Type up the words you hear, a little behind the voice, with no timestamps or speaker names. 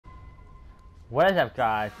What is up,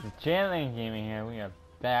 guys? It's Jalen Gaming here. We are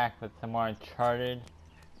back with some more Uncharted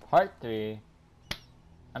Part 3.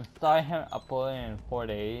 I'm sorry I haven't uploaded in 4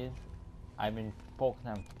 days. I've been focused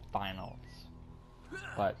on finals.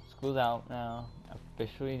 But school's out now.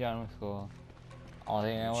 Officially done with school. All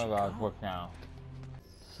they know about is work now.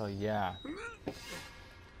 So yeah.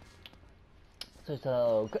 So it's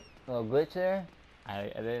a little glitch there.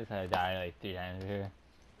 I died like 3 times here.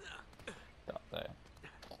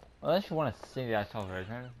 Unless you want to see the actual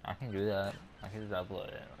version, I can do that. I can just upload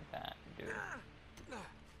it like that. Do it.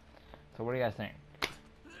 So what do you guys think?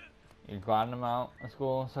 You glad them out of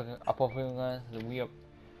school so I can upload for you guys?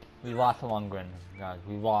 We lost a lundgren, guys.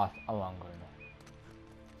 We lost a lundgren.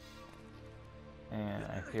 And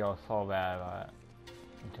I feel so bad about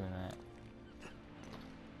doing that.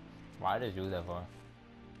 Why did I do that for?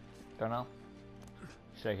 Don't know.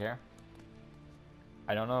 Should I care?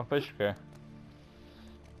 I don't know if I should care.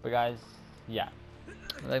 But guys, yeah.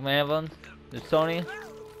 Like my headphones? The Sony?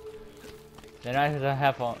 They're not just a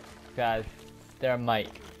headphone, guys. They're a mic,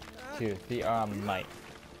 too. They are a mic.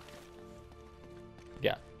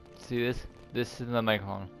 Yeah. See this? This is the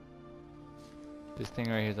microphone. This thing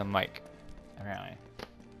right here is a mic, apparently.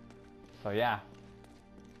 So yeah.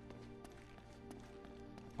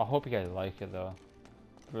 I hope you guys like it though.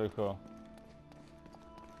 It's really cool.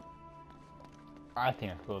 I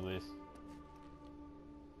think it's cool at least.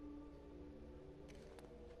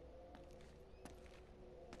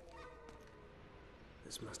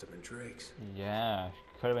 This must have been Drake's. Yeah,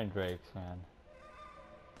 could have been Drake's, man.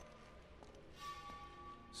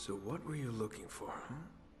 So what were you looking for, huh?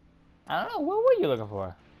 I don't know, what were you looking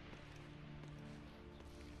for?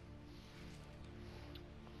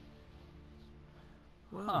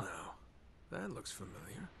 Well, now, that looks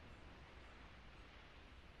familiar.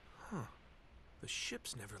 Huh. The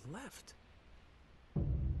ship's never left.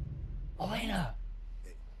 Elena!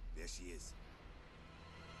 Hey, there she is.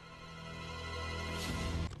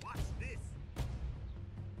 Watch this.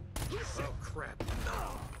 Oh, crap.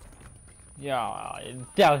 Yeah,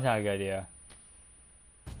 that was not a good idea.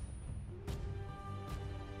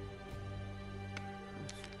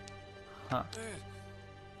 Huh.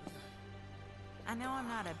 I know I'm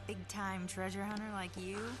not a big-time treasure hunter like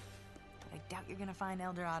you, but I doubt you're gonna find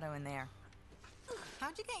El Dorado in there.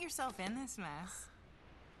 How'd you get yourself in this mess?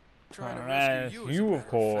 Trying to Alright, rescue you, you as a of matter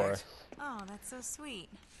course. fact. Oh, that's so sweet.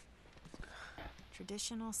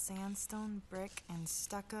 Traditional sandstone, brick, and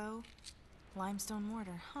stucco, limestone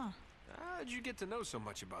mortar, huh? How'd you get to know so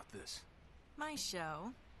much about this? My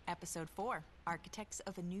show, Episode 4, Architects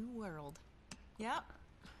of a New World. Yep,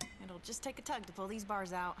 it'll just take a tug to pull these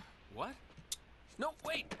bars out. What? No,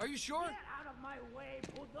 wait, are you sure? Get out of my way,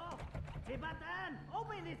 puto! Tibatan,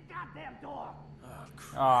 open this goddamn door! Oh,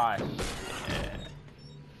 crap. Aw, shit.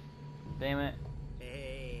 Damn it.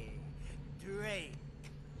 Hey, Drake.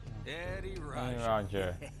 Eddie Hey, Roger.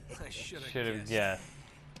 Roger. I should Should have have guessed.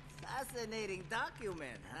 Fascinating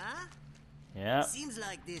document, huh? Yep. Seems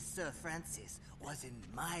like this Sir Francis was in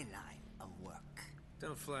my line of work.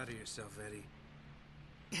 Don't flatter yourself, Eddie.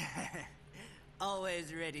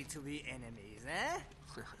 Always ready to be enemies, eh?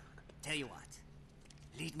 Tell you what,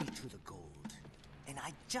 lead me to the gold, and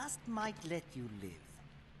I just might let you live.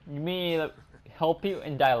 You mean help you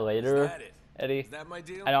and die later, Is that it? Eddie? Is that my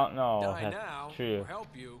deal? I don't know if Die that's now, true. or help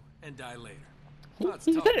you and die later. He- That's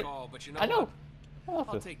he a tough said it. call, but you know I know. what?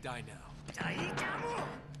 I'll take die now.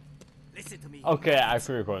 Listen to me. Okay, I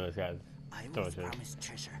pre-recorded this, guys. I So was true. promised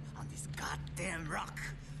treasure on this goddamn rock.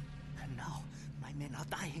 And now, my men are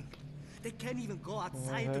dying. They can't even go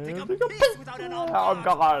outside to take a piss without an armed Oh guard.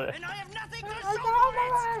 god. And I have nothing to show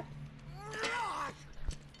for it!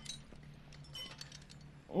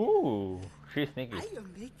 Ooh, she's sneaky. I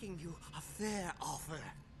am making you a fair offer.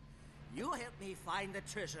 You help me find the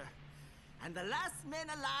treasure, and the last man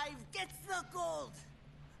alive gets the gold.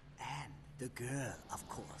 And the girl, of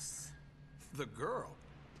course. The girl?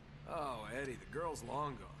 Oh, Eddie, the girl's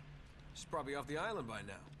long gone. She's probably off the island by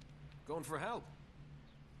now. Going for help.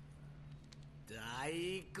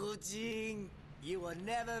 Daikujin, you were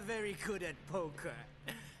never very good at poker.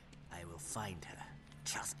 I will find her.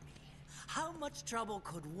 Trust me. How much trouble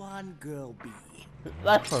could one girl be?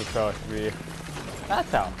 That's what it's supposed to be. That's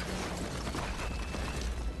how.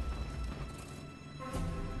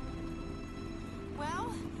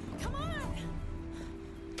 Well, come on!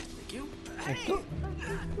 Thank you. Hey!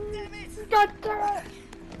 Damn it! God damn it!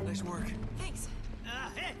 Nice work. Thanks.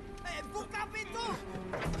 Hey! Hey! Buka pinto!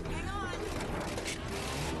 Hang on.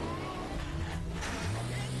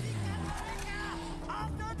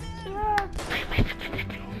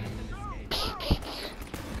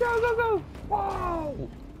 Go, go, go! Wow!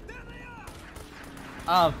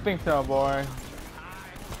 I don't think so, boy.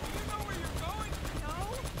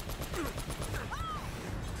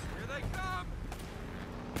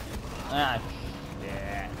 Ah,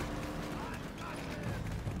 shit.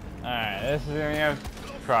 Alright, this is gonna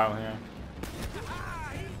be a problem here.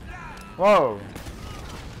 Whoa!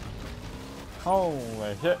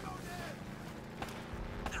 Holy shit.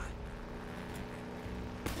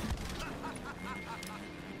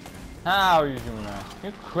 How are you doing that?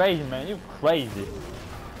 You're crazy, man. You're crazy.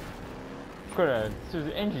 Could've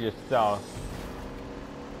injured yourself.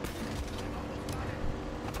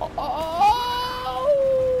 Oh!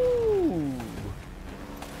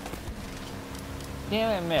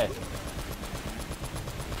 Damn it, missed.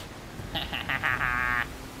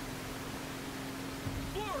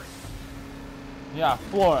 Yeah,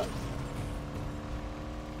 floor.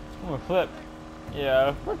 I'm gonna flip.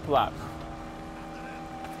 Yeah, flip flop.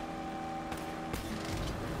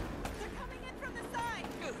 They're coming in from the side.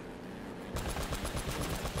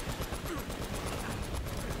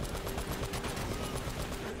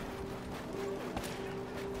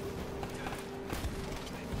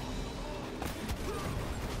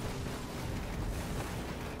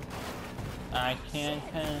 I can't.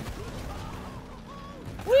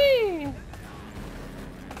 Whee!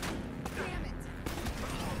 Damn it.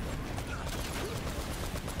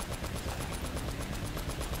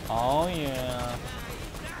 Oh yeah.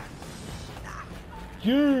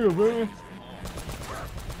 Yeah, baby.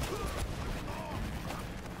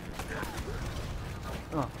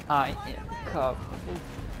 I am cup.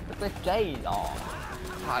 Put the J's on.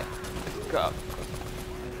 Hi, cup.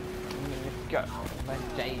 Let's go. Put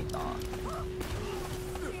the J's on.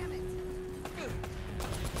 Damn it.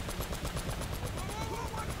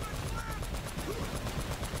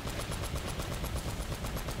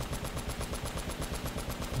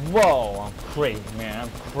 Whoa, I'm crazy, man. I'm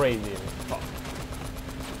crazy as fuck.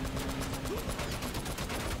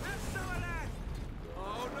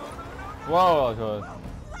 Whoa, close. All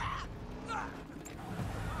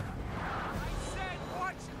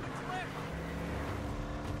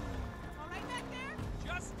right back there?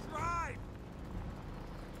 Just drive.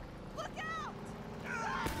 Look out!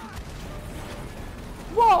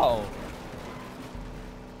 Whoa!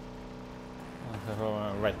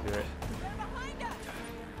 Oh, right through it. They're behind us.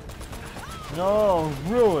 No,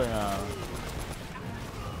 really now.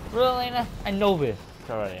 Really now? I know this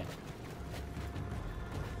already.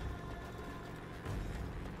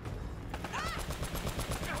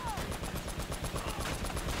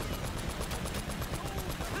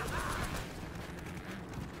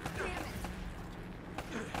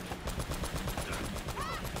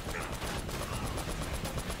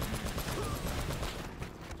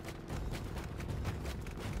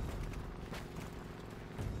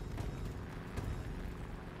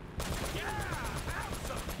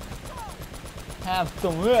 Have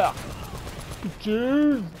some yeah.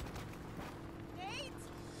 Cheers. Nate!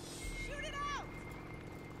 Shoot it out!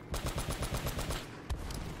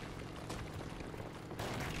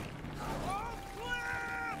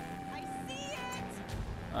 I see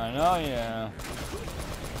it! I know, yeah.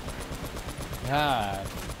 God.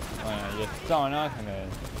 Well, you're so nothing.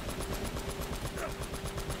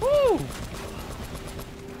 Woo!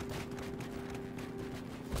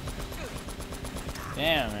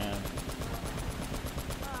 Damn, man.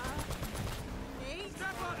 Nate?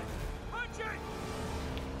 Step on it. Punch it.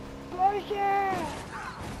 Push it!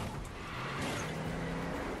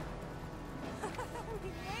 We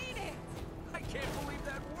made it! I can't believe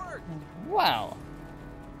that worked. Wow.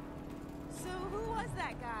 So who was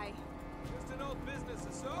that guy? Just an old business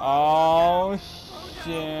associate. Oh,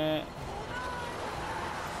 shit.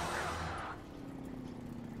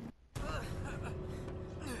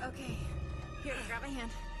 Okay. Here, grab my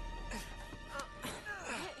hand.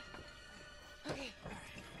 Okay.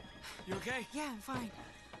 You okay? Yeah, I'm fine.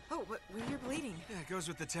 Oh, but you're bleeding. Yeah, it goes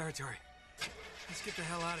with the territory. Let's get the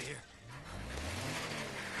hell out of here.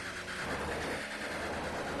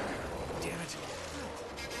 Damn it.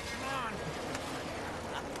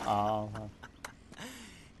 Come on. Oh.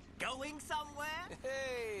 Going somewhere?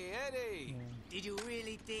 Hey, Eddie. Did you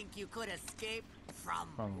really think you could escape from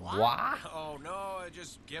From what? Oh, no, I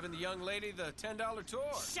just giving the young lady the $10 tour.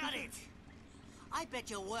 Shut it! I bet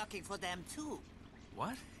you're working for them too.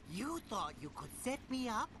 What? You thought you could set me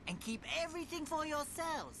up and keep everything for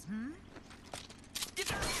yourselves, hmm?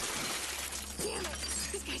 Damn it!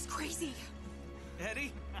 This guy's crazy.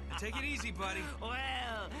 Eddie, take it easy, buddy.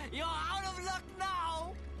 Well, you're out of luck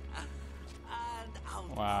now. And out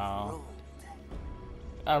Wow. of road.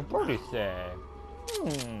 I'm pretty sad.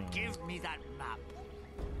 Give me that map.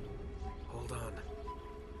 Hold on.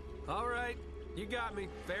 All right, You got me,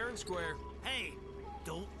 fair and square. Hey,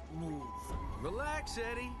 don't move. Relax,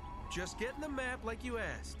 Eddie. Just getting the map like you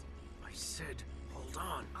asked. I said, hold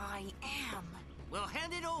on. I am. Well,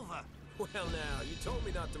 hand it over. Well, now, you told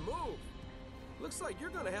me not to move. Looks like you're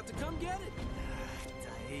gonna have to come get it.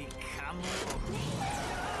 Dai camo.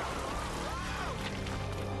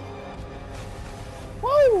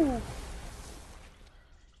 Woo!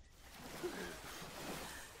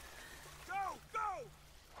 Go, go!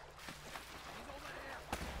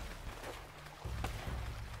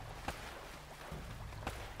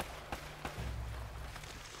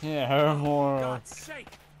 Yeah, her more. God's sake!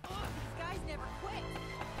 These guys never quit.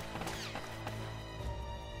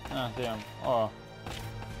 Ah, damn. Oh.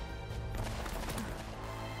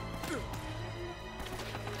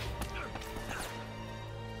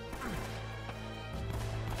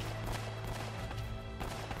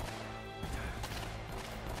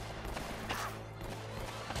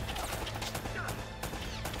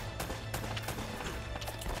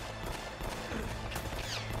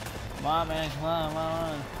 Come on, man. Come on, come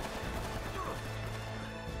on.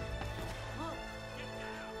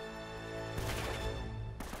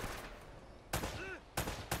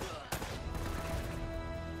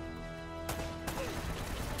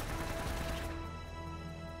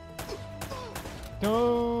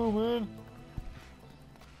 Go, man.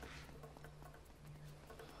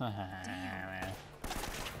 Man.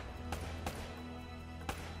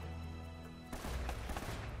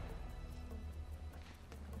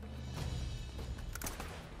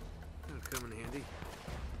 That'll come in handy.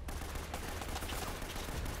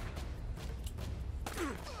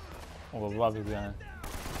 Oh, the love is gone.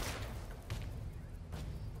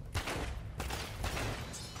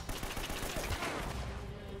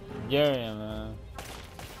 Yeah, man.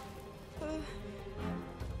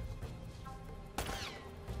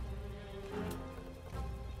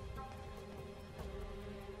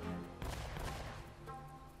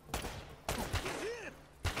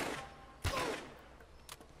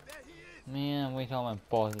 Man, wait till I'm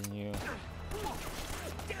bothering you.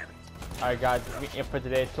 Alright guys, that's it for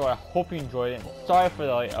today. So I hope you enjoyed it. Sorry for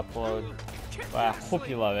the late upload, but I hope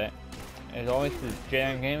you love it. As always, this is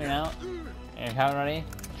Jalen Gaming out. And if you haven't already,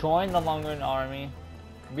 join the Lundgren army.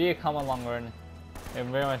 Become a Lundgren. It's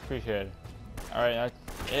very much appreciated. Alright,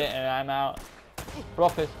 that's it, and I'm out.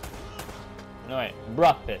 Breakfast. No wait,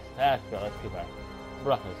 breakfast. That's good, let's keep that.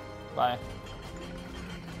 Breakfast. Bye.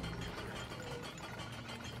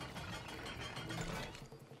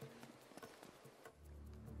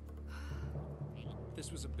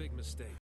 This was a big mistake.